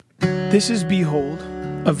This is Behold,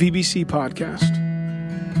 a VBC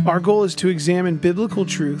podcast. Our goal is to examine biblical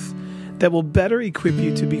truth that will better equip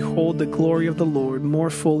you to behold the glory of the Lord more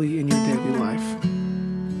fully in your daily life.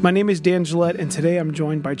 My name is Dan Gillette, and today I'm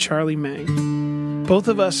joined by Charlie Mang. Both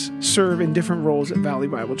of us serve in different roles at Valley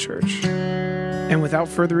Bible Church. And without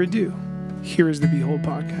further ado, here is the Behold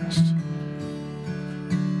podcast.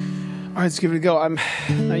 All right, let's give it a go. I'm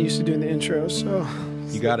not used to doing the intro, so...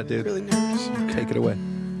 You got it, dude. Really nervous. Okay. Take it away.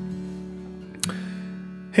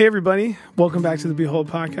 Hey, everybody. Welcome back to the Behold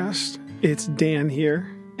podcast. It's Dan here,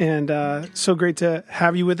 and so great to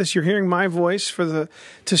have you with us. You're hearing my voice to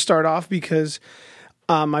start off because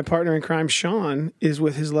my partner in crime, Sean, is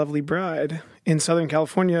with his lovely bride in Southern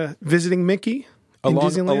California visiting Mickey in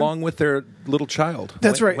Disneyland. Along with their little child.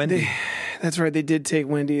 That's right. Wendy. That's right. They did take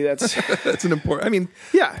Wendy. That's That's an important,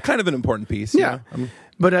 yeah, kind of an important piece. Yeah. You know?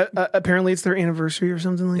 But apparently it's their anniversary or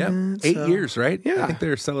something like that. 8 years, right? Yeah. I think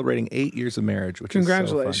they're celebrating 8 years of marriage, which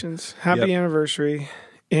Congratulations. is so Happy Yep. anniversary.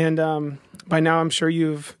 And by now I'm sure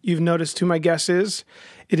you've noticed who my guest is.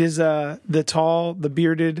 It is the tall, the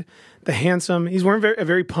bearded, the handsome. He's wearing a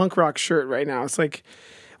very punk rock shirt right now. It's like,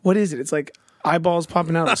 what is it? It's like eyeballs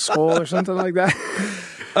popping out of a skull or something like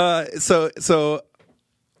that. So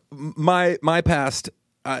my past,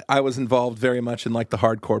 I was involved very much in like the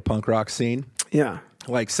hardcore punk rock scene. Yeah.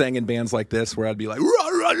 Like sang in bands like this where I'd be like, rah,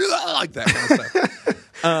 rah, rah, like that kind of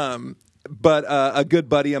stuff. But a good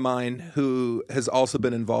buddy of mine who has also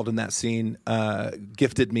been involved in that scene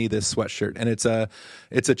gifted me this sweatshirt, and it's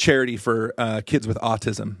a charity for kids with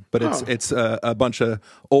autism. But it's a bunch of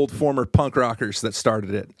old former punk rockers that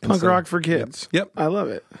started it. Punk rock for kids. Yep. I love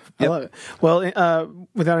it. I Yep. love it. Well,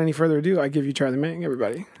 without any further ado, I give you Charlie Mang,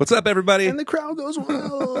 everybody. What's up, everybody? And the crowd goes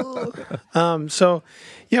wild. So,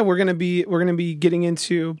 yeah, we're gonna be getting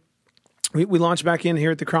into. We launched back in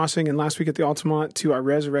here at the Crossing and last week at the Altamont to our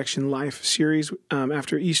Resurrection Life series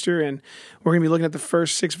after Easter, and we're going to be looking at the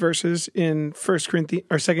first 6 verses in 2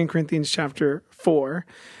 Corinthians chapter 4.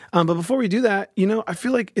 But before we do that, I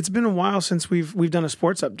feel like it's been a while since we've done a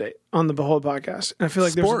sports update on the Behold podcast, and I feel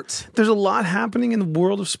like there's a lot happening in the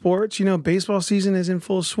world of sports. Baseball season is in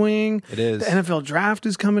full swing. It is. The NFL draft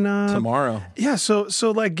is coming up Tomorrow. Yeah, so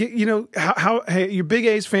like how hey, you're a big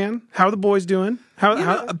A's fan. How are the boys doing?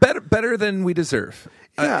 How better than we deserve.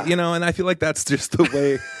 Yeah. And I feel like that's just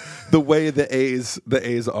the way the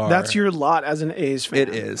A's are. That's your lot as an A's fan. It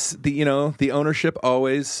is. The ownership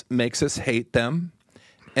always makes us hate them.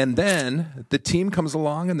 And then the team comes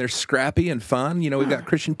along and they're scrappy and fun. We got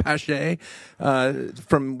Christian Pache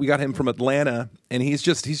we got him from Atlanta, and he's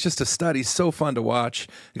just a stud. He's so fun to watch.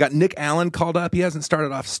 We got Nick Allen called up. He hasn't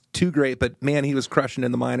started off too great, but man, he was crushing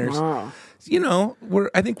in the minors. Wow.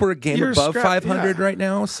 I think we're a game above 500 right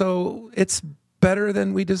now, so it's better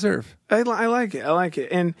than we deserve. I like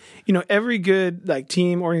it. And every good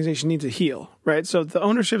team organization needs a heel, right? So the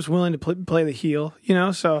ownership's willing to play the heel,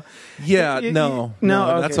 so no,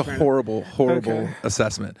 okay, that's a horrible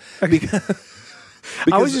assessment. Because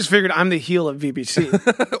I always just figured I'm the heel of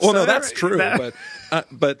VBC. Well, no, that's true,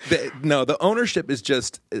 but the ownership is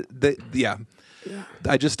just yeah.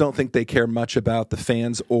 I just don't think they care much about the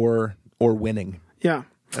fans or winning. Yeah,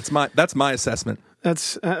 that's my assessment.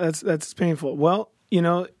 That's painful. Well,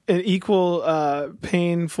 an equal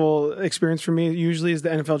painful experience for me usually is the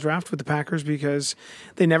NFL draft with the Packers because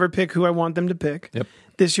they never pick who I want them to pick. Yep.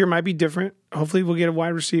 This year might be different. Hopefully we'll get a wide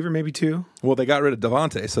receiver, maybe 2. Well, they got rid of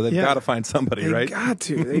Devontae, so they've got to find somebody, right?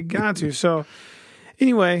 They got to. So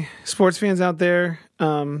anyway, sports fans out there,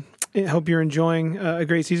 I hope you're enjoying a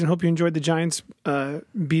great season. Hope you enjoyed the Giants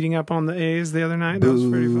beating up on the A's the other night. That was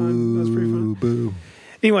pretty fun. Boo.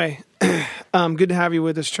 Anyway, good to have you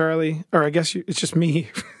with us, Charlie. Or I guess it's just me.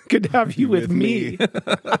 Good to have you with me.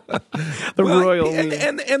 The royal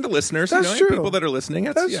and the listeners. That's true. People that are listening.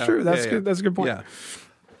 That's true. That's good. That's a good point. Yeah.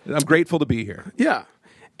 I'm grateful to be here. Yeah.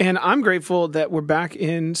 And I'm grateful that we're back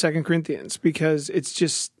in 2 Corinthians because it's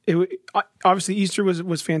just obviously Easter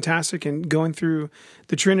was fantastic, and going through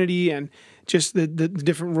the Trinity and just the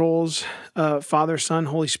different roles, Father, Son,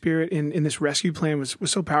 Holy Spirit in this rescue plan was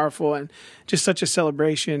so powerful and just such a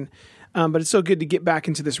celebration. But it's so good to get back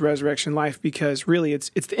into this resurrection life because really it's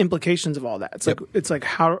the implications of all that. It's like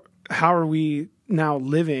how are we now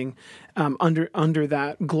living under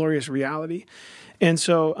that glorious reality? And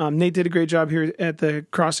so Nate did a great job here at the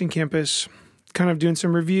Crossing campus, kind of doing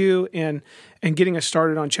some review and getting us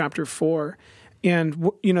started on chapter 4. And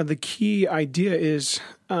the key idea is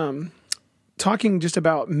talking just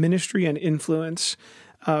about ministry and influence.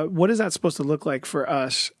 What is that supposed to look like for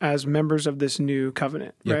us as members of this new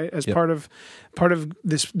covenant, right? As part of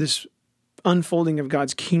this unfolding of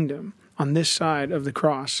God's kingdom on this side of the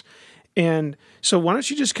cross. And so why don't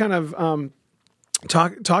you just kind of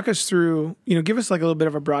talk us through, give us like a little bit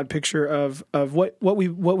of a broad picture of what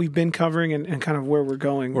we've been covering and kind of where we're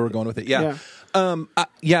going. Where we're going with it. Yeah.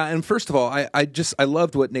 And first of all, I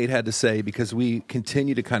loved what Nate had to say, because we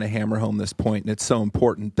continue to kind of hammer home this point, and it's so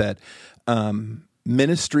important that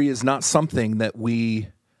ministry is not something that we,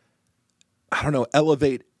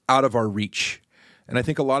 elevate out of our reach. And I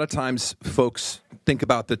think a lot of times folks think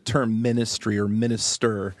about the term ministry or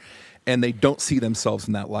minister, and they don't see themselves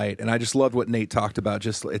in that light. And I just loved what Nate talked about.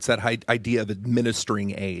 Just it's that idea of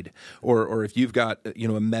administering aid, or if you've got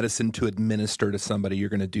a medicine to administer to somebody, you're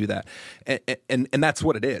going to do that, and that's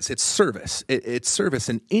what it is. It's service. It's service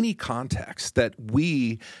in any context that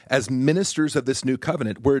we, as ministers of this new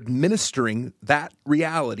covenant, we're administering that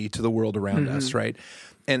reality to the world around us, right?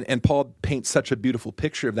 And Paul paints such a beautiful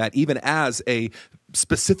picture of that, even as a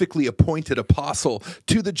specifically appointed apostle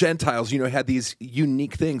to the Gentiles, had these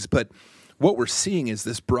unique things. But what we're seeing is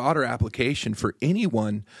this broader application for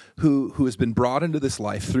anyone who has been brought into this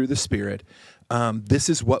life through the Spirit. This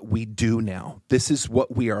is what we do now. This is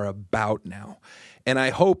what we are about now. And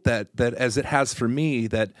I hope that as it has for me,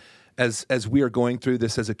 that as we are going through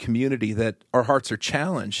this as a community, that our hearts are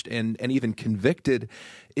challenged and even convicted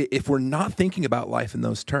if we're not thinking about life in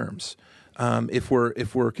those terms. If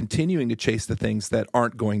we're continuing to chase the things that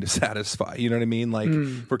aren't going to satisfy, you know what I mean? Like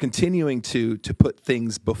if we're continuing to put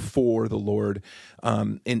things before the Lord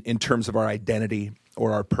in terms of our identity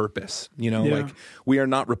or our purpose, like we are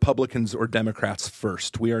not Republicans or Democrats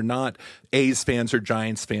first. We are not A's fans or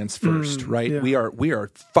Giants fans first, right? Yeah. We are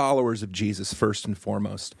followers of Jesus first and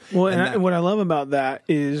foremost. Well, and what I love about that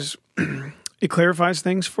is it clarifies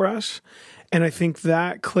things for us, and I think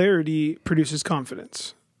that clarity produces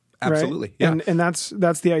confidence. Absolutely, right? yeah, and that's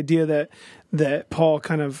the idea that Paul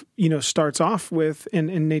kind of starts off with, and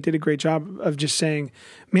Nate did a great job of just saying,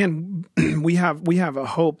 man, we have a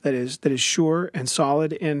hope that is sure and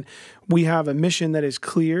solid, and we have a mission that is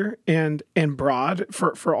clear and broad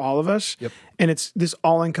for all of us, and it's this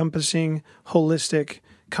all encompassing, holistic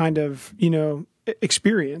kind of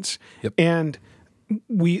experience, and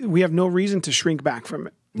we have no reason to shrink back from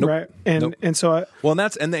it. Nope. Right. And so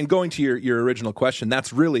and then going to your original question,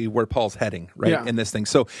 that's really where Paul's heading, right? In this thing.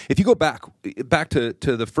 So if you go back to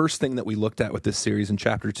the first thing that we looked at with this series in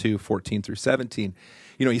chapter 2, 14 through 17,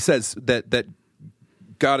 he says that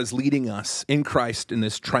God is leading us in Christ in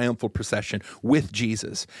this triumphal procession with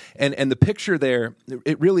Jesus. And the picture there,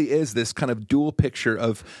 it really is this kind of dual picture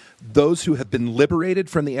of those who have been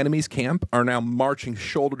liberated from the enemy's camp are now marching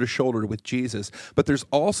shoulder to shoulder with Jesus. But there's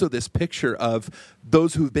also this picture of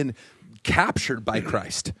those who've been captured by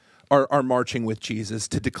Christ are marching with Jesus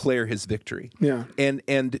to declare his victory. Yeah.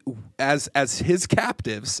 And as his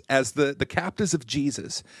captives, as the captives of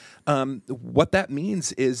Jesus, what that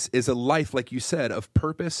means is a life, like you said, of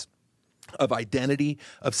purpose, of identity,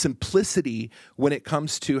 of simplicity when it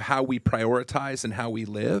comes to how we prioritize and how we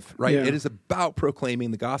live, right? Yeah. It is about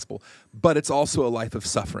proclaiming the gospel, but it's also a life of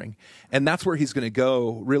suffering. And that's where he's going to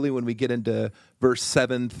go really when we get into verse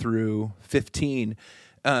 7 through 15.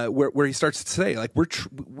 Where he starts to say, like,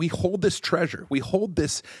 we hold this treasure, we hold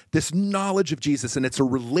this knowledge of Jesus, and it's a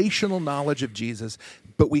relational knowledge of Jesus,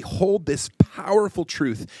 but we hold this powerful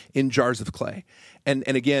truth in jars of clay. And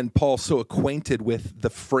again, Paul's so acquainted with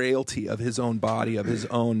the frailty of his own body, of his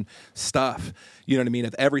own stuff, you know what I mean,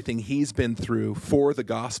 of everything he's been through for the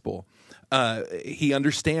gospel. He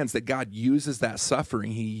understands that God uses that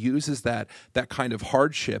suffering, he uses that kind of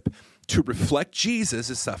hardship to reflect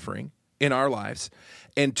Jesus' suffering in our lives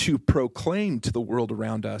and to proclaim to the world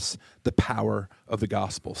around us the power of the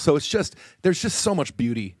gospel. So there's just so much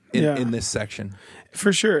beauty in this section.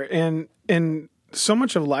 For sure. And so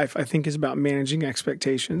much of life, I think, is about managing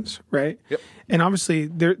expectations, right? Yep. And obviously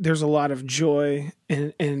there's a lot of joy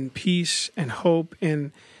and peace and hope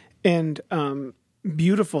and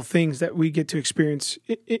beautiful things that we get to experience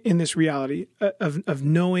in this reality of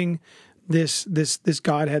knowing this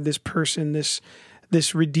Godhead, this person,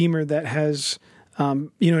 this Redeemer that has,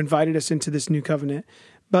 invited us into this new covenant.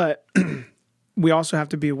 But we also have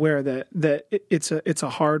to be aware that it's a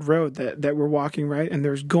hard road that we're walking, right? And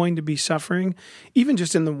there's going to be suffering, even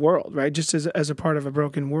just in the world, right? Just as a part of a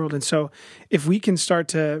broken world. And so if we can start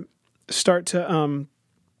to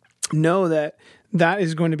know that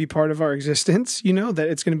is going to be part of our existence, that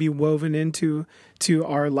it's going to be woven into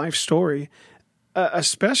our life story,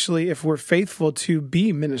 especially if we're faithful to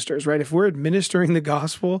be ministers, right? If we're administering the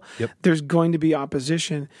gospel, there's going to be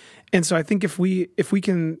opposition. And so I think if we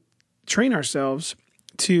can train ourselves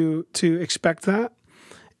to expect that,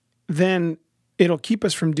 then it'll keep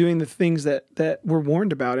us from doing the things that we're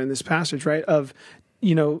warned about in this passage, right? Of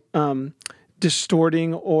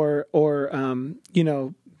distorting or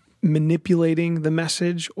manipulating the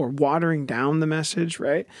message or watering down the message,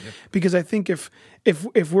 right? Yep. Because I think if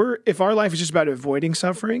our life is just about avoiding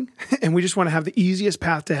suffering and we just want to have the easiest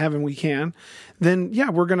path to heaven we can, then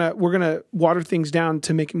we're gonna water things down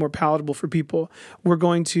to make it more palatable for people. We're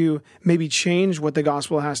going to maybe change what the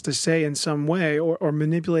gospel has to say in some way or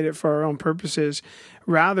manipulate it for our own purposes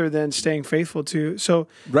rather than staying faithful to. So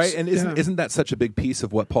right, and isn't that such a big piece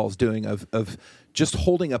of what Paul's doing of just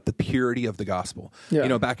holding up the purity of the gospel?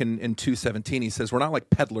 Yeah. Back in 2:17, he says, we're not like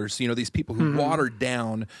peddlers, these people who water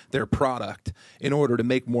down their product in order to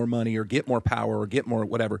make more money or get more power or get more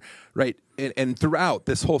whatever, right? And throughout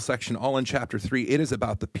this whole section, all in chapter 3, it is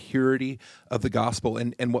about the purity of the gospel.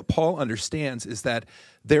 And what Paul understands is that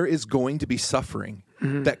there is going to be suffering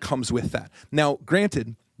that comes with that. Now,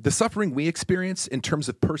 granted, the suffering we experience in terms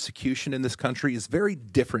of persecution in this country is very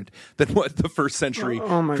different than what the first century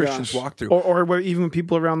Christians walked through. Or what even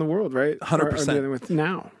people around the world, right? 100%. Are dealing with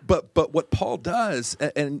now. But what Paul does,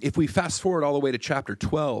 and if we fast forward all the way to chapter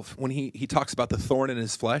 12, when he talks about the thorn in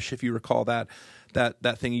his flesh, if you recall that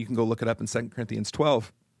thing, you can go look it up in 2 Corinthians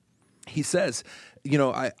 12. He says,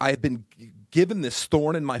 I've been given this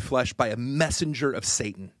thorn in my flesh by a messenger of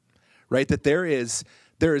Satan, right? That there is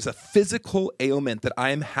a physical ailment that I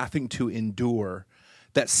am having to endure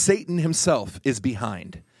that Satan himself is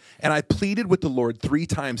behind. And I pleaded with the Lord 3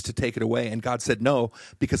 times to take it away. And God said, no,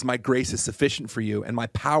 because my grace is sufficient for you and my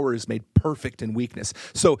power is made perfect in weakness.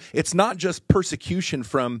 So it's not just persecution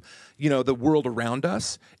from, the world around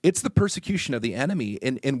us. It's the persecution of the enemy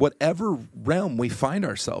in whatever realm we find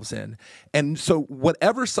ourselves in. And so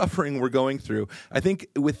whatever suffering we're going through, I think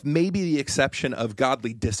with maybe the exception of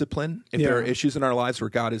godly discipline, if there are issues in our lives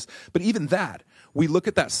where God is, but even that, we look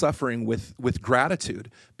at that suffering with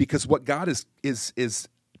gratitude, because what God is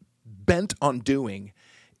bent on doing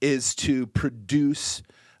is to produce.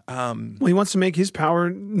 He wants to make his power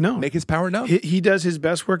known. Make his power known. He does his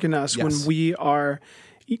best work in us when we are,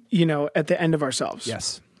 at the end of ourselves.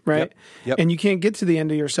 Yes. Right. Yep. And you can't get to the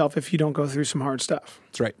end of yourself if you don't go through some hard stuff.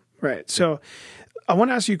 That's right. Right. So I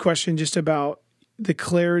want to ask you a question just about the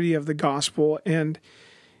clarity of the gospel. And,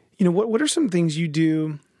 what are some things you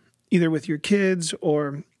do either with your kids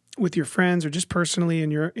or with your friends or just personally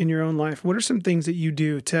in your own life? What are some things that you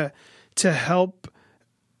do to help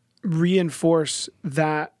reinforce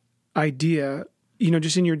that idea,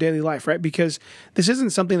 just in your daily life, right? Because this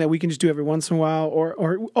isn't something that we can just do every once in a while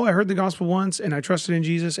or I heard the gospel once and I trusted in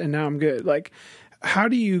Jesus and now I'm good. Like, how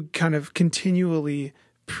do you kind of continually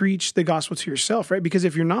preach the gospel to yourself, right? Because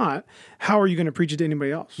if you're not, how are you going to preach it to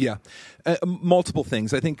anybody else? Yeah. Multiple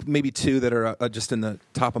things. I think maybe 2 that are just in the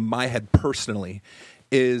top of my head personally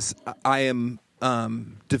is I am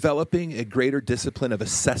developing a greater discipline of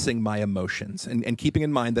assessing my emotions and keeping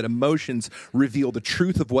in mind that emotions reveal the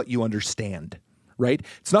truth of what you understand, right?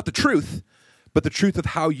 It's not the truth, but the truth of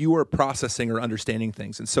how you are processing or understanding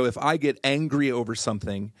things. And so if I get angry over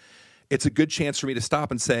something, it's a good chance for me to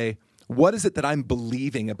stop and say, what is it that I'm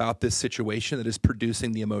believing about this situation that is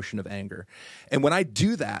producing the emotion of anger? And when I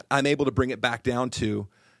do that, I'm able to bring it back down to,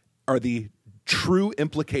 are the true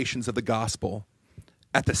implications of the gospel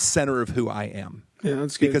at the center of who I am? Yeah,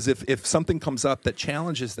 that's good. Because if something comes up that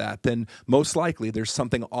challenges that, then most likely there's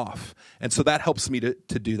something off. And so that helps me to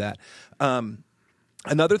do that.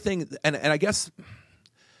 Another thing, and I guess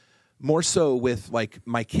more so with like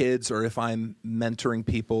my kids, or if I'm mentoring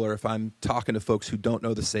people, or if I'm talking to folks who don't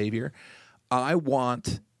know the Savior,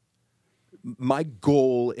 my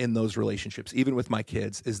goal in those relationships, even with my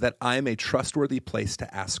kids, is that I'm a trustworthy place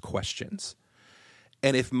to ask questions.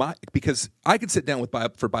 And because I could sit down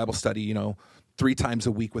for Bible study, 3 times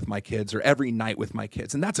a week with my kids or every night with my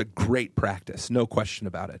kids, and that's a great practice, no question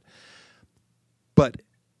about it. But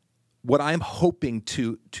what I'm hoping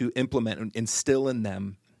to implement and instill in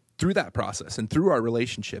them through that process and through our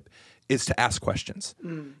relationship is to ask questions,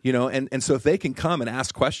 and so if they can come and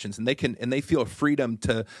ask questions and they feel freedom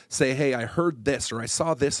to say, hey, I heard this, or I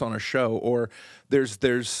saw this on a show, or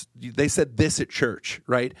they said this at church,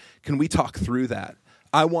 right? Can we talk through that?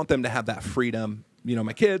 I want them to have that freedom.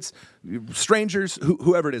 My kids, strangers,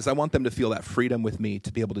 whoever it is, I want them to feel that freedom with me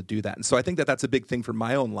to be able to do that. And so I think that that's a big thing for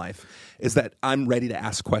my own life, is that I'm ready to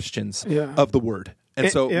ask questions of the Word.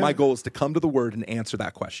 And so my goal is to come to the Word and answer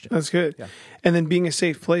that question. That's good. Yeah. And then being a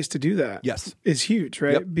safe place to do that is huge,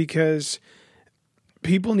 right? Yep. Because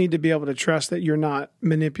people need to be able to trust that you're not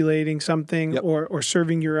manipulating something or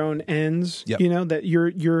serving your own ends,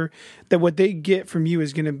 that that what they get from you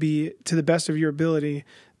is going to be, to the best of your ability,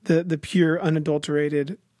 the pure,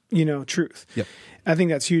 unadulterated, truth. Yep. I think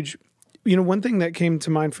that's huge. one thing that came to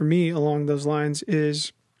mind for me along those lines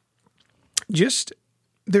is just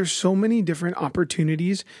there's so many different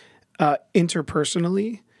opportunities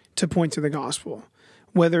interpersonally to point to the gospel,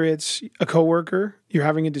 whether it's a coworker you're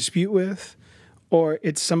having a dispute with, or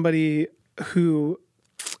it's somebody who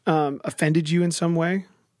offended you in some way.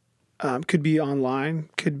 Could be online,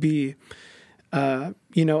 could be, a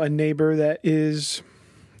neighbor that is,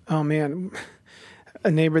 a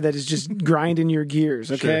neighbor that is just grinding your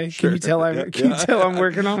gears. Okay, Sure. Can you tell I'm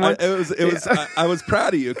working on one? I was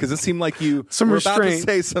proud of you because it seemed like you Some were about to restraint.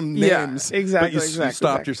 say some Yeah, names, exactly, but you stopped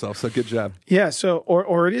exactly. yourself. So good job. Yeah. So,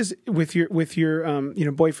 or it is with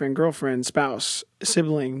your boyfriend, girlfriend, spouse,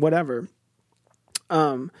 sibling, whatever.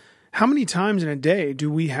 How many times in a day do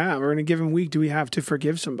we have, or in a given week, do we have to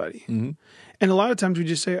forgive somebody? Mm-hmm. And a lot of times we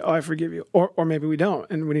just say, "Oh, I forgive you," or maybe we don't,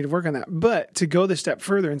 and we need to work on that. But to go the step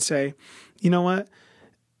further and say, "You know what?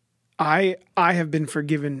 I have been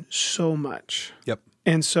forgiven so much." Yep.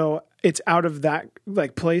 And so it's out of that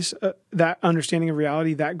place, that understanding of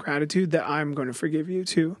reality, that gratitude that I'm going to forgive you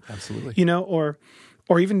too. Absolutely.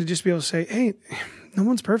 Or even to just be able to say, hey, no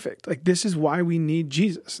one's perfect. Like, this is why we need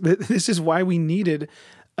Jesus. This is why we needed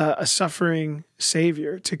a suffering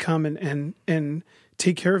Savior to come and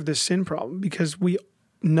take care of this sin problem, because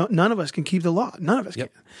none of us can keep the law. None of us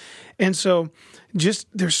Yep. can. And so just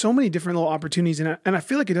there's so many different little opportunities. And I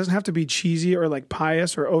feel like it doesn't have to be cheesy or like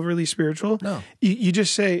pious or overly spiritual. No. You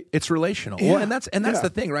just say, It's relational. Yeah. Well, and that's Yeah. the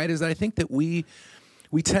thing, right? Is that I think that we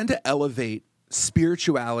tend to elevate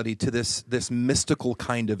spirituality to this mystical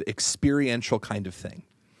kind of experiential kind of thing.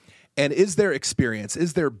 And is there experience?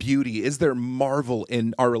 Is there beauty? Is there marvel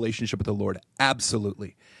in our relationship with the Lord?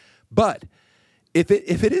 Absolutely. But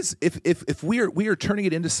if we are turning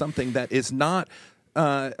it into something that is not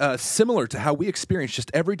similar to how we experience just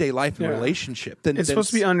everyday life and Yeah. relationship, then it's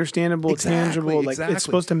supposed to be understandable, Exactly, tangible. Like exactly. it's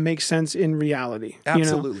supposed to make sense in reality.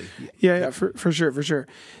 Absolutely. Yeah, for sure.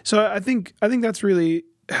 So I think that's really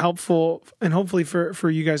helpful, and hopefully for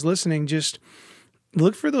you guys listening, just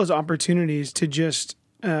look for those opportunities to just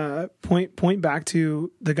point back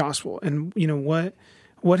to the gospel, and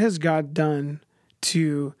what has God done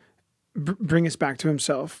to bring us back to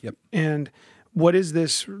Himself. Yep. And what is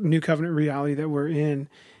this new covenant reality that we're in?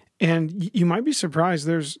 And you might be surprised.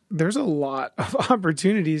 There's a lot of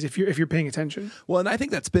opportunities if you're paying attention. Well, and I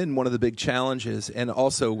think that's been one of the big challenges, and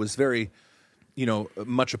also was very,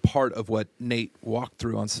 much a part of what Nate walked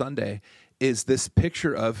through on Sunday, is this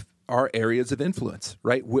picture of our areas of influence,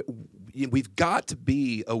 right? We've got to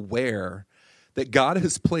be aware that God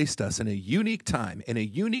has placed us in a unique time, in a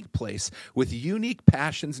unique place, with unique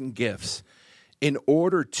passions and gifts in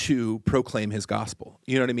order to proclaim His gospel.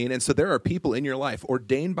 You know what I mean? And so there are people in your life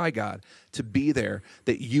ordained by God to be there,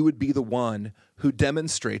 that you would be the one who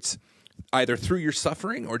demonstrates, either through your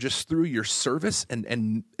suffering or just through your service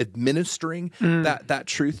and administering that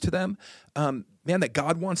truth to them, that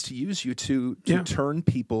God wants to use you to turn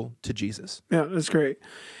people to Jesus. Yeah, that's great.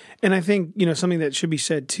 And I think, something that should be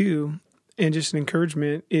said too, and just an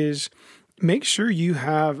encouragement, is make sure you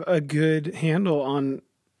have a good handle on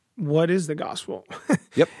what is the gospel.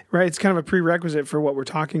 Yep. Right? It's kind of a prerequisite for what we're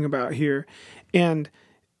talking about here. And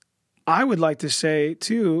I would like to say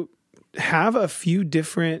too, have a few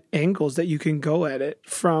different angles that you can go at it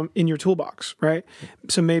from in your toolbox, right?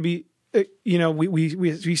 So maybe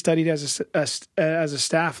we studied as a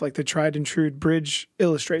staff, like the tried and true bridge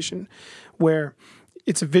illustration, where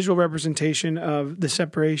it's a visual representation of the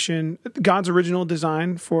separation, God's original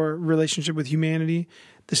design for relationship with humanity,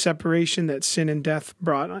 the separation that sin and death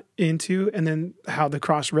brought into, and then how the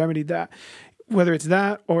cross remedied that. Whether it's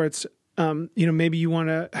that, or it's maybe you want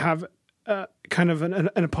to have kind of an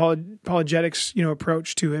apologetics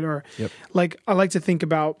approach to it, or like I like to think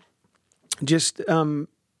about just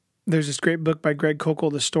there's this great book by Greg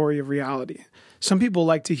Koukl, The Story of Reality. Some people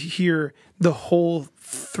like to hear the whole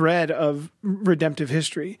thread of redemptive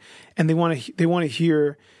history, and they want to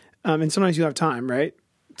hear, and sometimes you have time, right?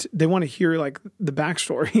 They want to hear like the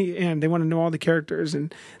backstory, and they want to know all the characters,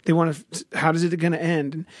 and they want to, how is it going to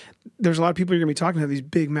end? And there's a lot of people you're going to be talking to these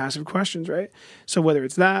big, massive questions, right? So whether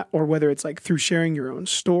it's that, or whether it's like through sharing your own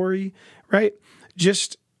story, right?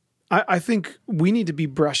 Just, I think we need to be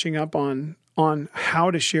brushing up on how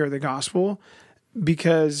to share the gospel,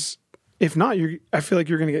 because if not, I feel like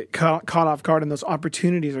you're going to get caught off guard, and those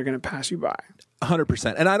opportunities are going to pass you by.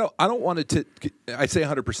 100%. And I don't want it to, I say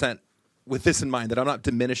 100% with this in mind, that I'm not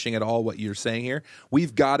diminishing at all what you're saying here.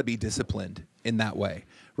 We've got to be disciplined in that way,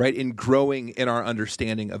 right? In growing in our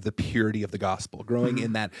understanding of the purity of the gospel, growing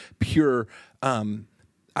in that pure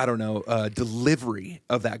delivery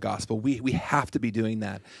of that gospel. We have to be doing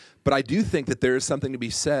that. But I do think that there is something to be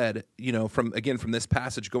said, from this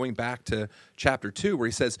passage, going back to chapter 2, where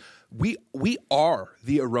he says, we are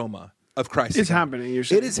the aroma of Christ. It's happening. You're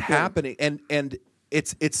saying. It is happening. And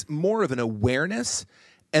it's more of an awareness.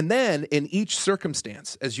 And then in each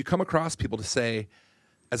circumstance, as you come across people, to say,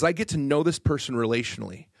 as I get to know this person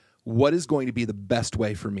relationally, what is going to be the best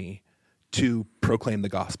way for me to proclaim the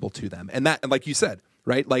gospel to them? And like you said,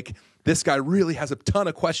 right? Like, this guy really has a ton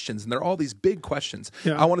of questions, and they're all these big questions.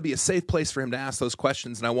 Yeah. I want to be a safe place for him to ask those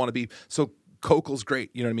questions, and I want to be so. Kokel's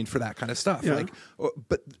great, you know what I mean, for that kind of stuff. Yeah.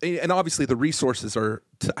 And obviously the resources are,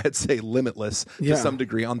 I'd say, limitless to some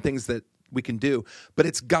degree on things that we can do. But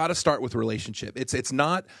it's got to start with relationship. It's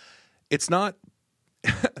not. It's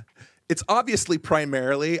obviously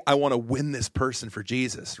primarily, I want to win this person for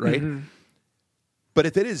Jesus, right? Mm-hmm. But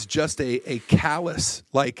if it is just a callous,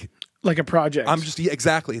 like a project,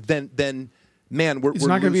 exactly. Then man, it's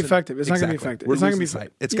not going to be effective. It's not going to be effective. It's not going to be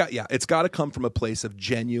sight. It's got to come from a place of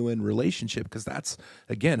genuine relationship, because that's,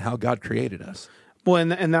 again, how God created us. Well,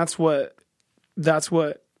 and that's what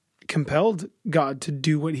compelled God to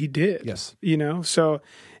do what He did. Yes, So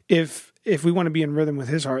if we want to be in rhythm with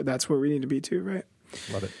His heart, that's where we need to be too, right?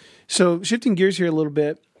 Love it. So shifting gears here a little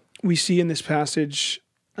bit, we see in this passage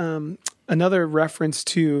another reference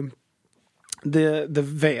to the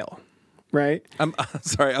veil. Right. I'm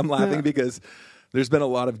sorry. I'm laughing because there's been a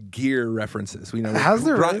lot of gear references.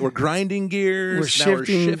 We're grinding gears. We're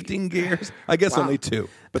shifting gears. I guess only 2.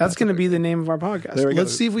 But that's going to be the name of our podcast.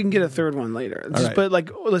 Let's see if we can get a third one later. Right. But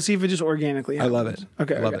let's see if it just organically happens. I love it.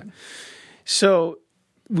 Okay. Love it. So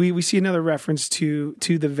we see another reference to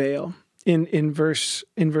the veil in verse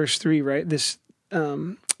 3. Right. This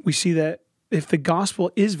we see that if the gospel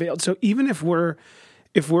is veiled, so even if we're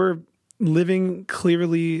living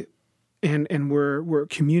clearly. And we're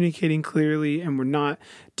communicating clearly, and we're not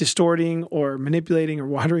distorting or manipulating or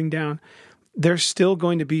watering down, there's still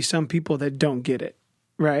going to be some people that don't get it,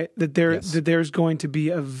 right? That there's going to be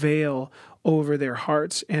a veil over their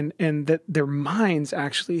hearts, and that their minds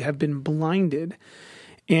actually have been blinded.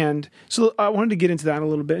 And so I wanted to get into that a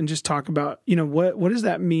little bit and just talk about, what does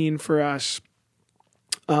that mean for us?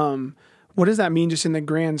 What does that mean just in the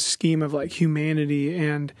grand scheme of like humanity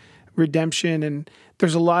and redemption? And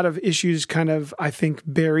there's a lot of issues kind of, I think,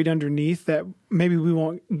 buried underneath that maybe we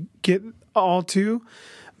won't get all to.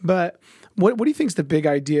 But what do you think is the big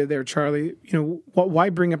idea there, Charlie? Why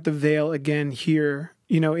bring up the veil again here,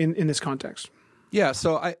 in this context? Yeah,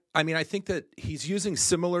 so I think that he's using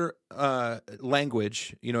similar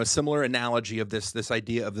language, a similar analogy of this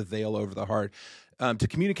idea of the veil over the heart, to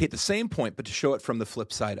communicate the same point, but to show it from the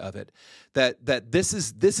flip side of it. That this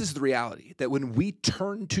is the reality, that when we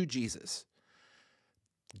turn to Jesus,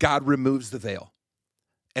 God removes the veil,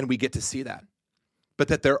 and we get to see that. But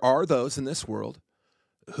that there are those in this world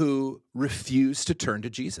who refuse to turn to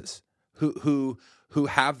Jesus, who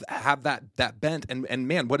have that bent. And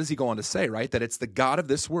man, what does he go on to say, right? That it's the God of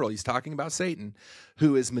this world, he's talking about Satan,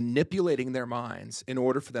 who is manipulating their minds in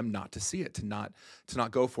order for them not to see it, to not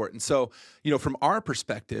go for it. And so, from our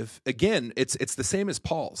perspective, again, it's the same as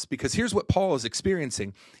Paul's, because here's what Paul is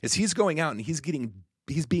experiencing, is he's going out and he's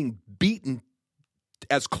being beaten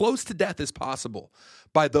as close to death as possible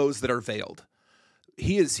by those that are veiled.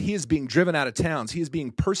 He is being driven out of towns. He is being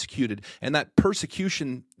persecuted. And that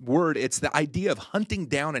persecution word, it's the idea of hunting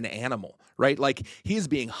down an animal, right? Like, he is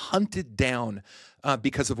being hunted down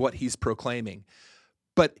because of what he's proclaiming.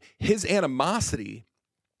 But his animosity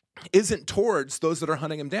isn't towards those that are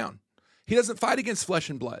hunting him down. He doesn't fight against flesh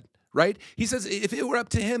and blood, right? He says if it were up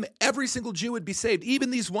to him, every single Jew would be saved, even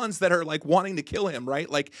these ones that are like wanting to kill him, right?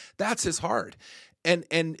 Like, that's his heart.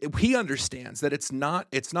 And he understands that it's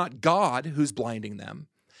not God who's blinding them.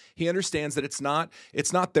 He understands that it's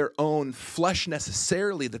not their own flesh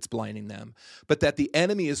necessarily that's blinding them, but that the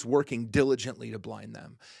enemy is working diligently to blind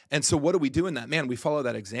them. And so what do we do in that? Man, we follow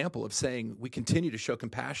that example of saying we continue to show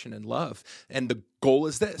compassion and love. And the goal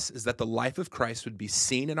is that the life of Christ would be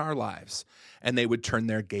seen in our lives, and they would turn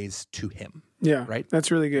their gaze to him. Yeah, right?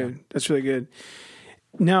 That's really good. Yeah. That's really good.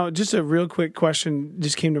 Now, just a real quick question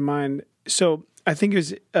just came to mind. So I think it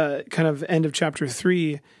was kind of end of chapter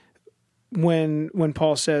 3 when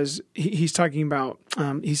Paul says, he's talking about,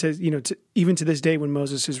 he says, even to this day when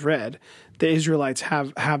Moses is read, the Israelites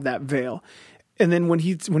have that veil. And then when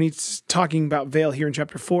he's talking about veil here in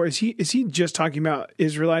chapter 4, is he just talking about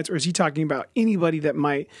Israelites, or is he talking about anybody that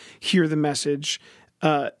might hear the message?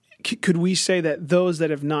 Could we say that those that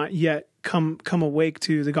have not yet come awake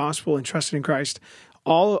to the gospel and trusted in Christ,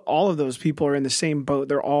 all of those people are in the same boat?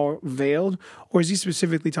 They're all veiled, or is he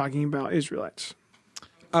specifically talking about Israelites?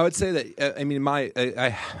 I would say that I mean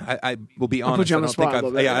I will be honest. put you on the spot a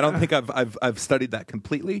little bit. I don't think I've studied that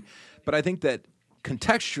completely, but I think that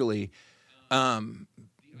contextually,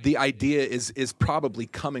 the idea is probably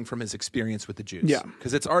coming from his experience with the Jews. Yeah,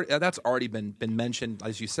 because that's already been mentioned,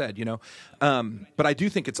 as you said. But I do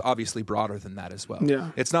think it's obviously broader than that as well.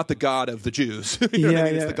 Yeah, it's not the God of the Jews. You know what I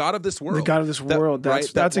mean? It's the God of this world. The God of this world.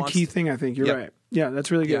 That's a key thing. I think you're right. Yeah,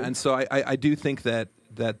 that's really good. Yeah, and so I do think that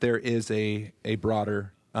there is a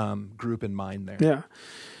broader group in mind there. Yeah.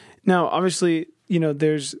 Now, obviously,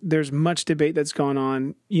 there's much debate that's gone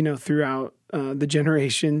on, throughout the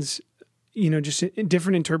generations, just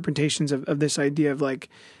different interpretations of this idea of like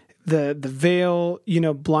the veil,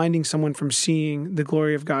 blinding someone from seeing the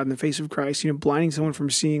glory of God in the face of Christ, blinding someone from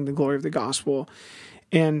seeing the glory of the gospel.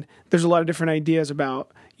 And there's a lot of different ideas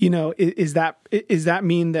about, is that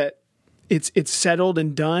mean that it's settled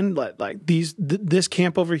and done? Like this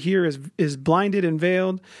camp over here is blinded and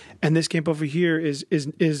veiled, and this camp over here is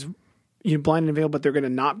blinded and veiled, but they're going to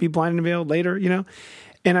not be blinded and veiled later,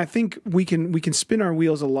 And I think we can spin our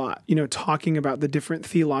wheels a lot, talking about the different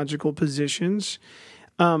theological positions.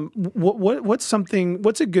 What's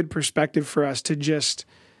a good perspective for us to just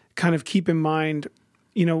kind of keep in mind,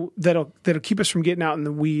 that'll keep us from getting out in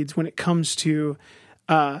the weeds when it comes to,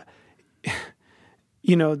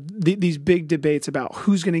 these big debates about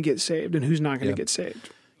who's going to get saved and who's not going to get saved.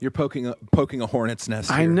 You're poking a hornet's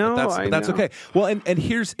nest here. I know, but that's okay. Well, and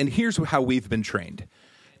here's how we've been trained,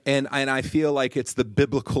 and I feel like it's the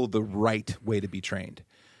right way to be trained.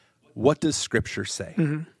 What does Scripture say?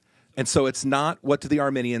 Mm-hmm. And so it's not what do the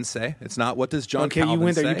Arminians say. It's not what does John Calvin you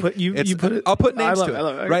went there. say. You put it. I'll put names to it. I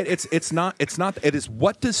love it. Right? It's not. It is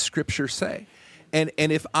what does Scripture say? And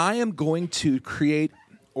if I am going to create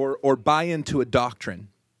or buy into a doctrine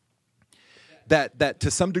that to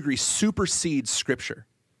some degree supersedes Scripture,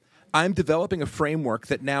 I'm developing a framework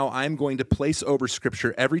that now I'm going to place over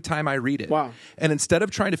Scripture every time I read it. Wow. And instead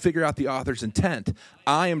of trying to figure out the author's intent,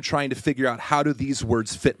 I am trying to figure out how do these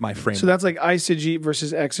words fit my framework. So that's like eisegete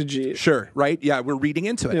versus exegete. Sure, right? Yeah, we're reading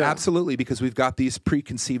into it. Yeah. Absolutely, because we've got these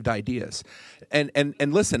preconceived ideas. And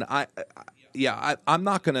listen, I'm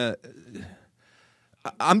not going to...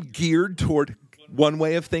 I'm geared toward one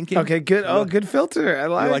way of thinking. Okay, good. Oh, good filter. I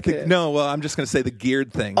like it. No, well, I'm just going to say the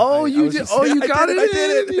geared thing. Oh, you did. You got it. I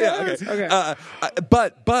did it. Yes. Yeah, okay.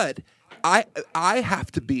 But I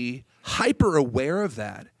have to be hyper aware of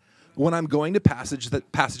that when I'm going to passages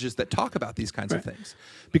that talk about these kinds of things,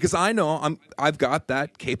 because I know I've got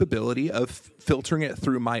that capability of filtering it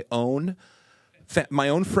through my own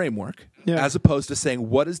framework. Yeah. As opposed to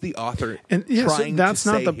saying, what is the author trying to say? That's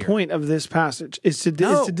not the point of this passage. Is to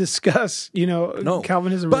discuss,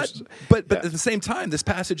 Calvinism. But at the same time, this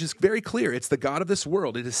passage is very clear. It's the God of this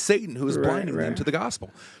world. It is Satan who is blinding them to the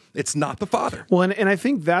gospel. It's not the Father. Well, and I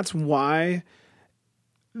think that's why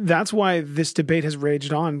this debate has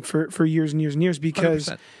raged on for years and years and years, because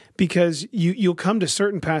 100%. Because you'll come to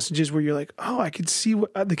certain passages where you're like, oh, I could see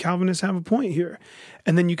what the Calvinists have a point here.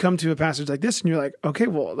 And then you come to a passage like this and you're like, okay,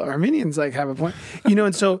 well, the Arminians have a point,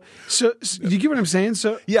 and so do you get what I'm saying?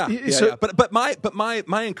 So yeah. But my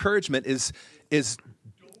encouragement is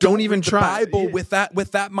don't even try the Bible with that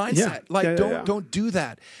mindset. Don't do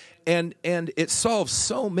that. And it solves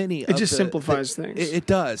so many. It just simplifies things. It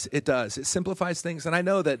does. It simplifies things. And I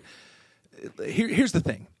know that here's the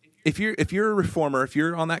thing. If you're a reformer, if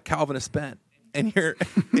you're on that Calvinist bent, and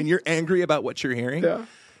you're angry about what you're hearing,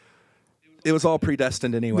 it was all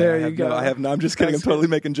predestined anyway. There you go. I'm just kidding. I'm totally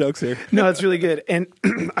making jokes here. No, it's really good. And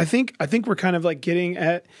I think we're kind of like getting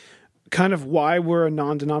at kind of why we're a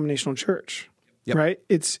non-denominational church, right?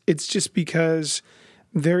 It's just because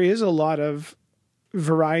there is a lot of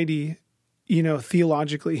variety,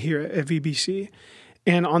 theologically here at VBC,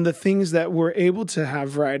 and on the things that we're able to have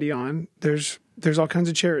variety on, there's all kinds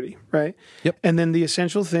of charity, right? Yep. And then the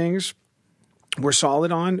essential things we're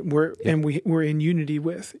solid on, we're in unity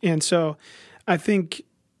with. And so I think,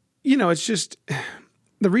 it's just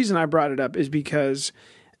the reason I brought it up is because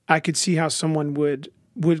I could see how someone would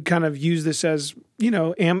kind of use this as,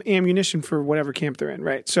 ammunition for whatever camp they're in,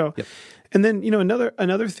 right? So, and then,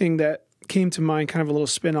 another thing that came to mind, kind of a little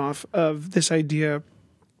spin-off of this idea,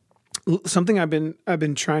 something I've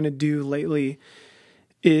been trying to do lately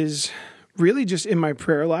is really just in my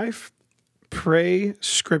prayer life, pray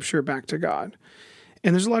Scripture back to God.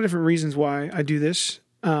 And there's a lot of different reasons why I do this.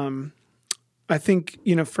 I think,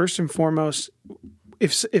 first and foremost,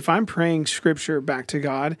 if I'm praying Scripture back to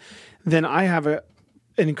God, then I have an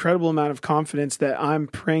incredible amount of confidence that I'm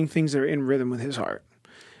praying things that are in rhythm with His heart,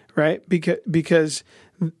 right? Because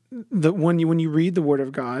when you read the Word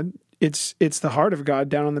of God, it's the heart of God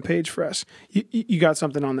down on the page for us. You got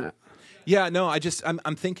something on that? Yeah, no,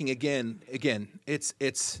 I'm thinking again, it's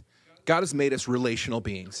God has made us relational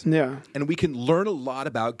beings. Yeah. And we can learn a lot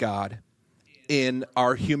about God in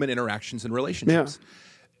our human interactions and relationships.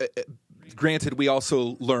 Yeah. Granted, we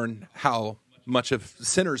also learn how much of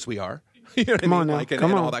sinners we are. You know what Come I mean? On now. Like, and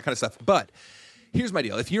all that kind of stuff. But here's my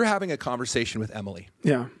deal. If you're having a conversation with Emily,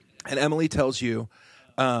 yeah, and Emily tells you,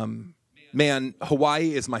 man,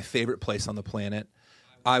 Hawaii is my favorite place on the planet.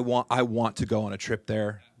 I want to go on a trip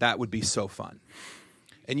there. That would be so fun.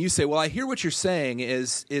 And you say, well, I hear what you're saying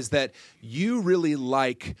is that you really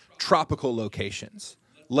like tropical locations.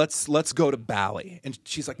 Let's go to Bali. And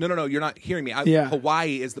she's like, no, you're not hearing me.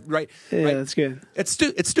 Hawaii is the right. Yeah, right? That's good. It's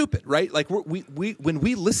stupid, right? Like we when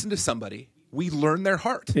we listen to somebody, we learn their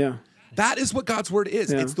heart. Yeah. That is what God's word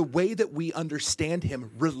is. Yeah. It's the way that we understand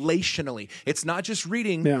him relationally. It's not just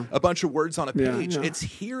reading a bunch of words on a page. Yeah. It's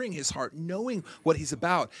hearing his heart, knowing what he's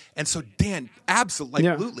about. And so, Dan,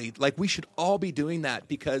 absolutely, like we should all be doing that,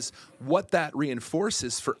 because what that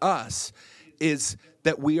reinforces for us is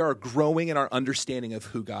that we are growing in our understanding of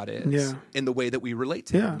who God is in the way that we relate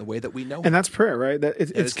to him, in the way that we know him. And that's prayer, right?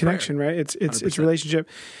 It's connection, prayer. Right? It's relationship.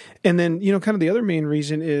 And then, kind of the other main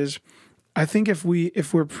reason is, I think if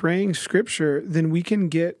we're praying scripture, then we can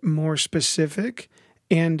get more specific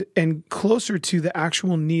and closer to the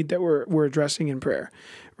actual need that we're addressing in prayer,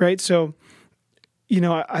 right? So,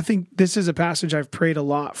 I think this is a passage I've prayed a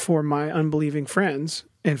lot for my unbelieving friends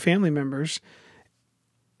and family members.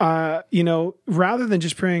 Rather than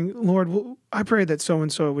just praying, Lord, well, I pray that so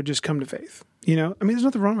and so would just come to faith. There's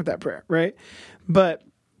nothing wrong with that prayer, right? But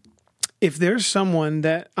if there's someone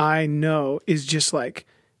that I know is just like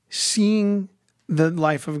seeing the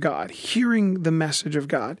life of God, hearing the message of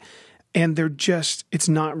God, and it's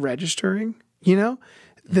not registering,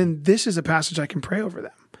 then this is a passage I can pray over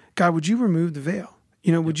them. God, would you remove the veil?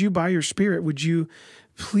 Would you, by your Spirit, would you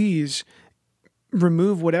please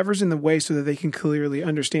remove whatever's in the way so that they can clearly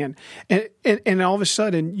understand? And all of a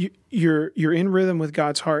sudden you're in rhythm with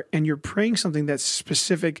God's heart, and you're praying something that's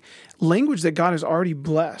specific language that God has already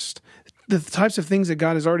blessed, the types of things that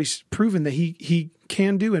God has already proven that he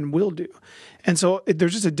can do and will do. And so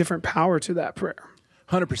there's just a different power to that prayer.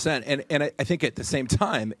 100%. And I think at the same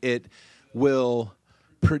time, it will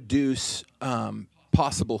produce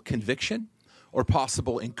possible conviction or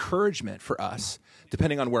possible encouragement for us,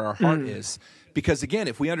 depending on where our heart is. Because again,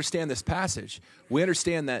 if we understand this passage, we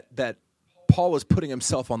understand that Paul was putting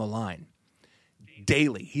himself on the line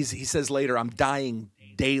daily. He says later, I'm dying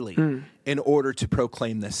daily in order to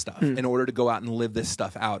proclaim this stuff, in order to go out and live this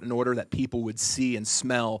stuff out, in order that people would see and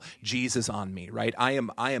smell Jesus on me, right?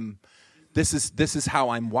 This is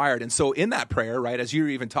how I'm wired. And so in that prayer, right, as you're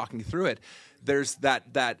even talking through it, there's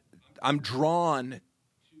that I'm drawn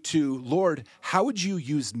to, Lord, how would you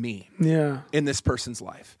use me in this person's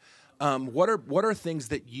life? What are things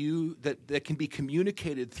that can be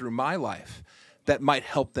communicated through my life that might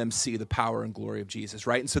help them see the power and glory of Jesus,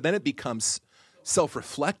 right? And so then it becomes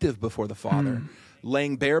self-reflective before the Father,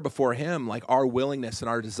 laying bare before him like our willingness and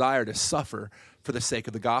our desire to suffer for the sake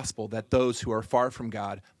of the gospel, that those who are far from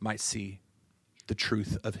God might see the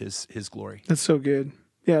truth of his glory. That's so good.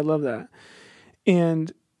 Yeah, I love that.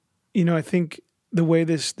 And, I think the way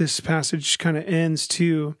this passage kind of ends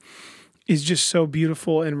too is just so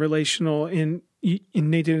beautiful and relational. And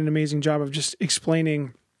Nate did an amazing job of just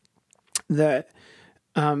explaining that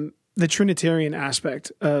the Trinitarian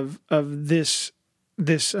aspect of this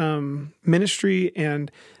ministry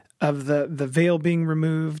and of the veil being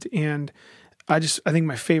removed. And I think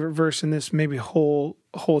my favorite verse in this maybe whole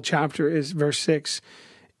chapter is verse 6.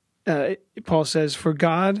 Paul says, "For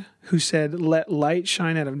God, who said, 'Let light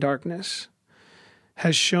shine out of darkness,'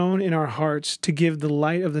 has shone in our hearts to give the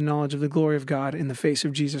light of the knowledge of the glory of God in the face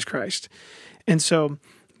of Jesus Christ." And so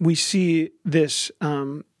we see this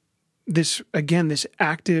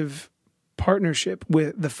active partnership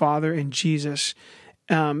with the Father and Jesus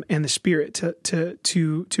and the Spirit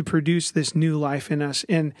to produce this new life in us.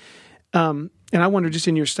 And I wonder, just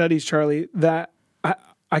in your studies, Charlie, that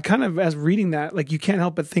I kind of, as reading that, like, you can't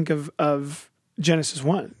help but think of Genesis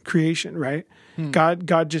 1, creation, right?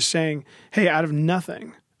 God just saying, hey, out of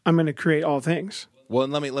nothing, I'm going to create all things. Well,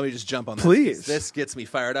 and let me just jump on that. Please. This gets me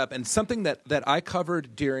fired up. And something that I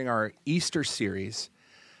covered during our Easter series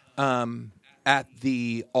at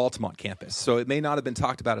the Altamont campus. So it may not have been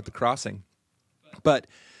talked about at the Crossing. But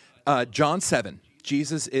John 7,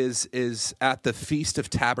 Jesus is at the Feast of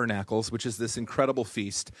Tabernacles, which is this incredible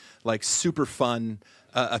feast, like super fun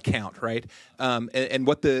account, right? And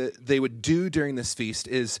what they would do during this feast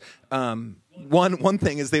is one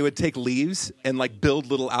thing is they would take leaves and like build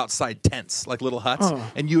little outside tents, like little huts,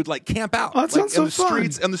 and you would like camp out that sounds on the so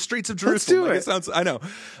fun. streets of Jerusalem. Let's do Like, it. sounds, I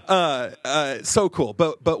know, so cool.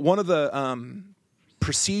 But one of the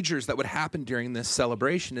procedures that would happen during this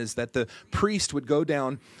celebration is that the priest would go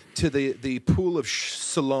down to the pool of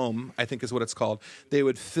Siloam, I think is what it's called. They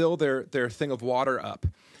would fill their thing of water up,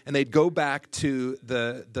 and they'd go back to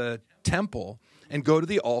the temple and go to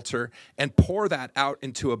the altar and pour that out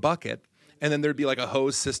into a bucket. And then there'd be like a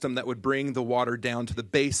hose system that would bring the water down to the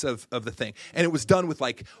base of the thing. And it was done with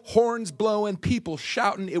like horns blowing, people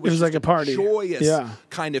shouting. It was like a party. Joyous Yeah.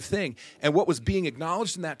 kind of thing. And what was being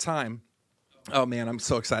acknowledged in that time, oh man, I'm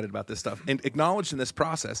so excited about this stuff. And acknowledged in this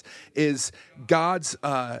process is God's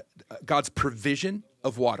provision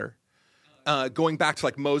of water, going back to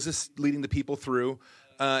like Moses leading the people through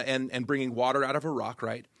and bringing water out of a rock,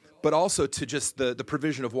 right? But also to just the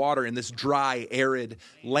provision of water in this dry, arid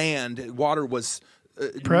land. Water was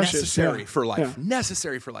Precious, necessary for life. Yeah.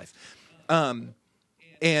 Necessary for life. And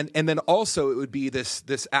then also it would be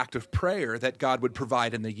this act of prayer that God would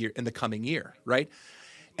provide in the coming year, right?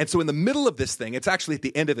 And so in the middle of this thing, it's actually at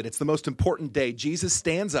the end of it. It's the most important day. Jesus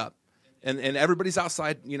stands up, and everybody's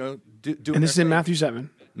outside, doing. And this is in Matthew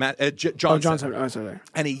 7. John 7. Oh, sorry.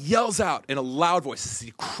 And he yells out in a loud voice.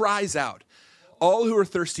 He cries out, "All who are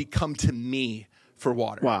thirsty, come to me for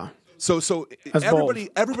water." Wow. So That's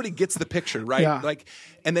everybody gets the picture, right? Yeah. Like,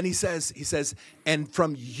 and then he says, "And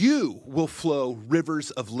from you will flow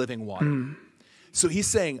rivers of living water." So he's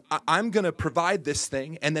saying, I'm going to provide this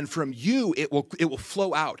thing, and then from you it will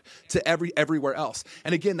flow out to everywhere else.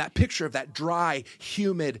 And again, that picture of that dry,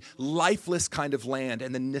 humid, lifeless kind of land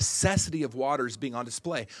and the necessity of waters being on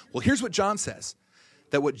display. Well, here's what John says,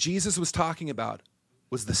 that what Jesus was talking about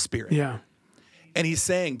was the Spirit. Yeah. And he's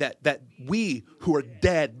saying that we who are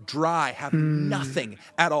dead, dry, have nothing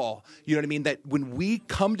at all. You know what I mean? That when we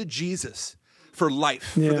come to Jesus for life,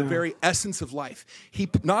 for the very essence of life, he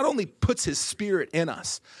not only puts his Spirit in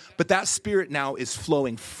us, but that Spirit now is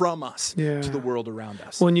flowing from us to the world around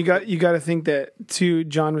us. Well, and you got to think that too.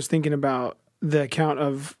 John was thinking about the account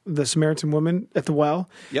of the Samaritan woman at the well,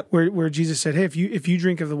 where Jesus said, "Hey, if you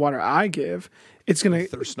drink of the water I give, it's gonna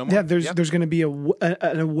thirst no more." Yeah, there's gonna be a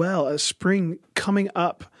well, a spring coming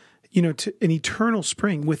up, to an eternal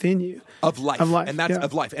spring within you of life, and that's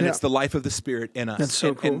of life, and Yeah. it's the life of the Spirit in us. That's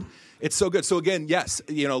so cool. And it's so good. So again, yes,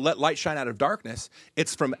 let light shine out of darkness.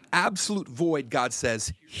 It's from absolute void. God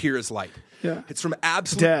says, "Here is light." Yeah. It's from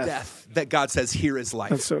absolute death that God says, "Here is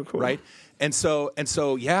life." That's so cool. Right? And so,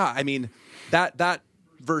 yeah, I mean, that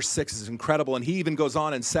verse 6 is incredible. And he even goes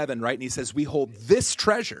on in 7, right? And he says, "We hold this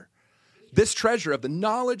treasure of the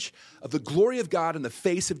knowledge of the glory of God in the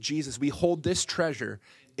face of Jesus. We hold this treasure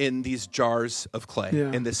in these jars of clay,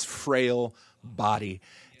 in this frail body."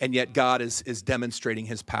 And yet God is demonstrating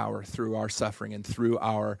his power through our suffering and through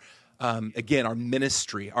our, again, our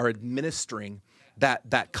ministry, our administering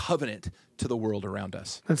that covenant to the world around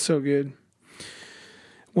us. That's so good.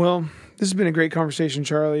 Well, this has been a great conversation,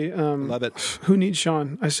 Charlie. Love it. Who needs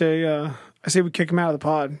Sean? I say we kick him out of the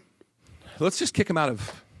pod. Let's just kick him out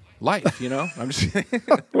of life, I'm just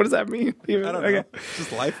What does that mean? I don't know. It's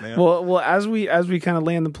just life, man. Well, as we kind of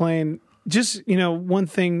land the plane, just one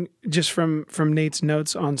thing, just from Nate's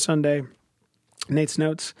notes on Sunday, Nate's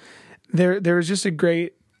notes, there was just a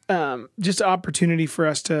great just opportunity for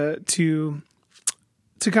us to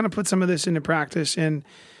kind of put some of this into practice. And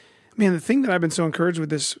man, the thing that I've been so encouraged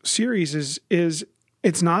with this series is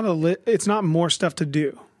it's not more stuff to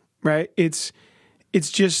do, right? It's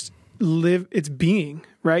just it's being,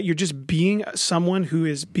 right? You're just being someone who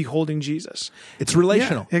is beholding Jesus. It's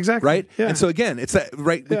relational. Yeah, exactly. Right? Yeah. And so again, it's that,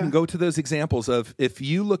 right? We can go to those examples of if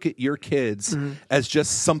you look at your kids as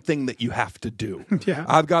just something that you have to do. Yeah.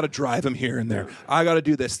 I've got to drive them here and there. I got to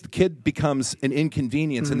do this. The kid becomes an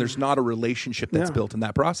inconvenience and there's not a relationship that's built in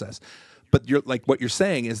that process. But what you're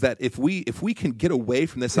saying is that if we can get away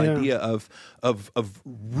from this idea of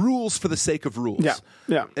rules for the sake of rules,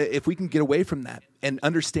 if we can get away from that and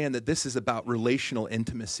understand that this is about relational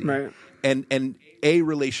intimacy, right. and a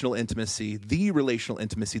relational intimacy, the relational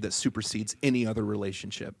intimacy that supersedes any other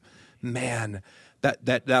relationship, man,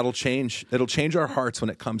 that'll change. It'll change our hearts when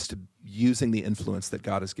it comes to using the influence that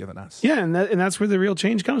God has given us. Yeah, and that's where the real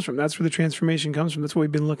change comes from. That's where the transformation comes from. That's what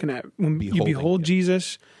we've been looking at. When you behold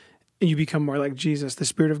Jesus, and you become more like Jesus. The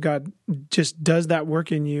Spirit of God just does that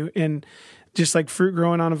work in you. And just like fruit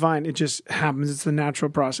growing on a vine, it just happens. It's the natural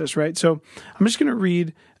process, right? So I'm just going to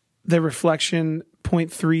read the reflection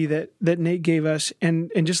point 3 that Nate gave us and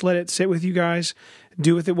just let it sit with you guys.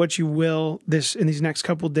 Do with it what you will in these next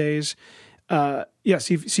couple days.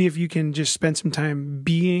 see if you can just spend some time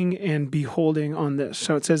being and beholding on this.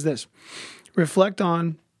 So it says this: reflect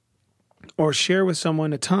on or share with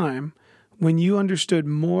someone a time when you understood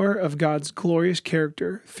more of God's glorious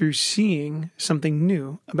character through seeing something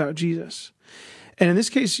new about Jesus. And in this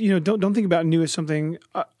case, don't think about new as something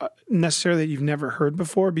necessarily that you've never heard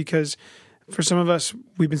before, because for some of us,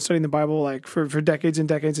 we've been studying the Bible like for decades and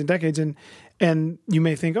decades and decades, and you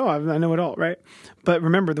may think, oh, I know it all, right? But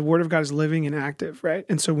remember, the Word of God is living and active, right?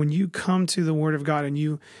 And so when you come to the Word of God and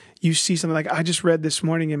you see something like I just read this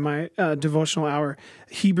morning in my devotional hour,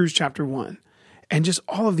 Hebrews chapter 1, and just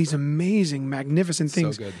all of these amazing, magnificent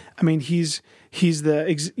things. So good. I mean, he's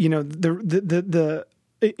the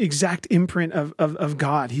exact imprint of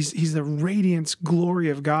God. He's the radiance glory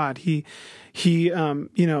of God. He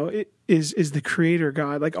is the creator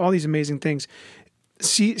God. Like all these amazing things.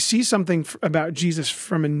 See something about Jesus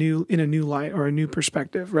from in a new light or a new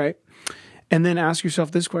perspective, right? And then ask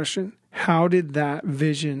yourself this question: how did that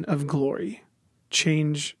vision of glory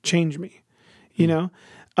change me?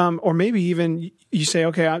 Or maybe even you say,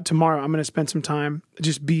 okay, tomorrow I'm going to spend some time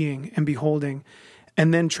just being and beholding,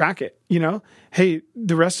 and then track it. Hey,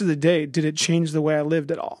 the rest of the day, did it change the way I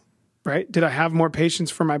lived at all? Right? Did I have more patience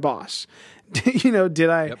for my boss? Did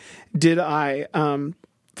I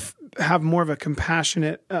have more of a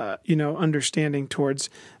compassionate, understanding towards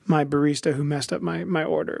my barista who messed up my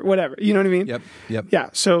order, whatever. You know what I mean? Yep. Yeah.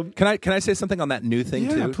 So can I say something on that new thing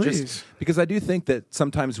too? Please. Just because I do think that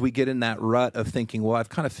sometimes we get in that rut of thinking, well, I've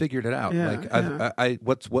kind of figured it out.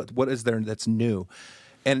 What is there that's new?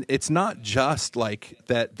 And it's not just like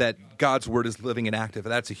that God's word is living and active.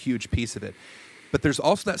 That's a huge piece of it. But there's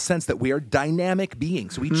also that sense that we are dynamic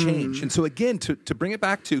beings. We change. And so again, to bring it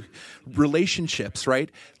back to relationships,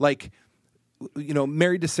 right? Like,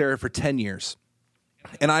 married to Sarah for 10 years.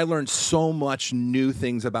 And I learned so much new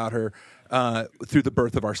things about her through the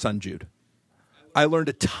birth of our son, Jude. I learned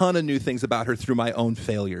a ton of new things about her through my own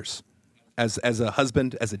failures as a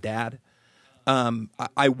husband, as a dad.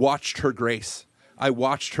 I watched her grace. I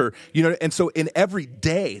watched her, and so in every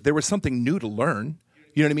day there was something new to learn.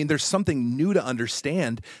 You know what I mean? There's something new to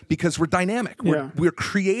understand because we're dynamic. We're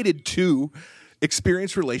created to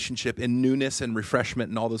experience relationship in newness and refreshment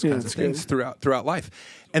and all those kinds of things throughout life.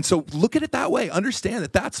 And so look at it that way. Understand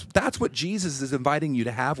that that's what Jesus is inviting you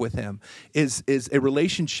to have with him is a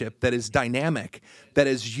relationship that is dynamic, that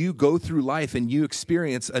as you go through life and you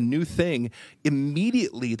experience a new thing,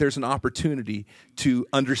 immediately there's an opportunity to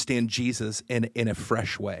understand Jesus in a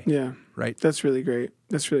fresh way. Yeah. Right? That's really great.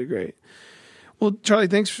 Well, Charlie,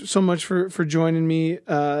 thanks so much for joining me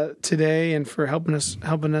today and for helping us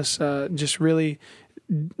just really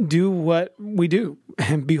do what we do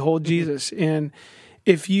and behold Jesus. And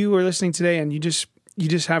if you are listening today and you just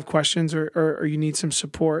have questions or you need some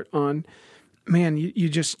support on, man,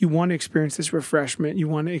 you want to experience this refreshment, you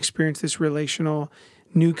want to experience this relational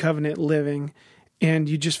new covenant living, and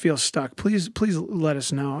you just feel stuck, please let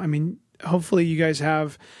us know. I mean, hopefully you guys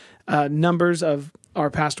have numbers of our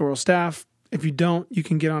pastoral staff. If you don't, you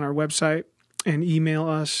can get on our website and email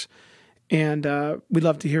us, and we'd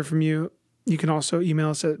love to hear from you. You can also email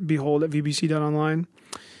us at behold@vbc.online.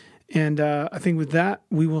 And I think with that,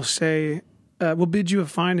 we will say, we'll bid you a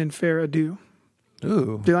fine and fair adieu.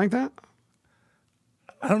 Ooh. Do you like that?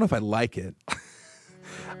 I don't know if I like it.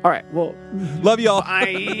 All right. Well, love y'all.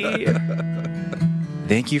 Bye.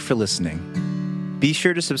 Thank you for listening. Be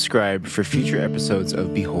sure to subscribe for future episodes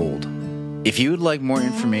of Behold. If you would like more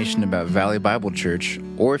information about Valley Bible Church,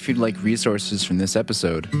 or if you'd like resources from this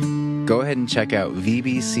episode, go ahead and check out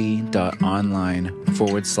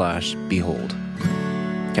vbc.online/behold.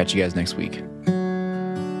 Catch you guys next week.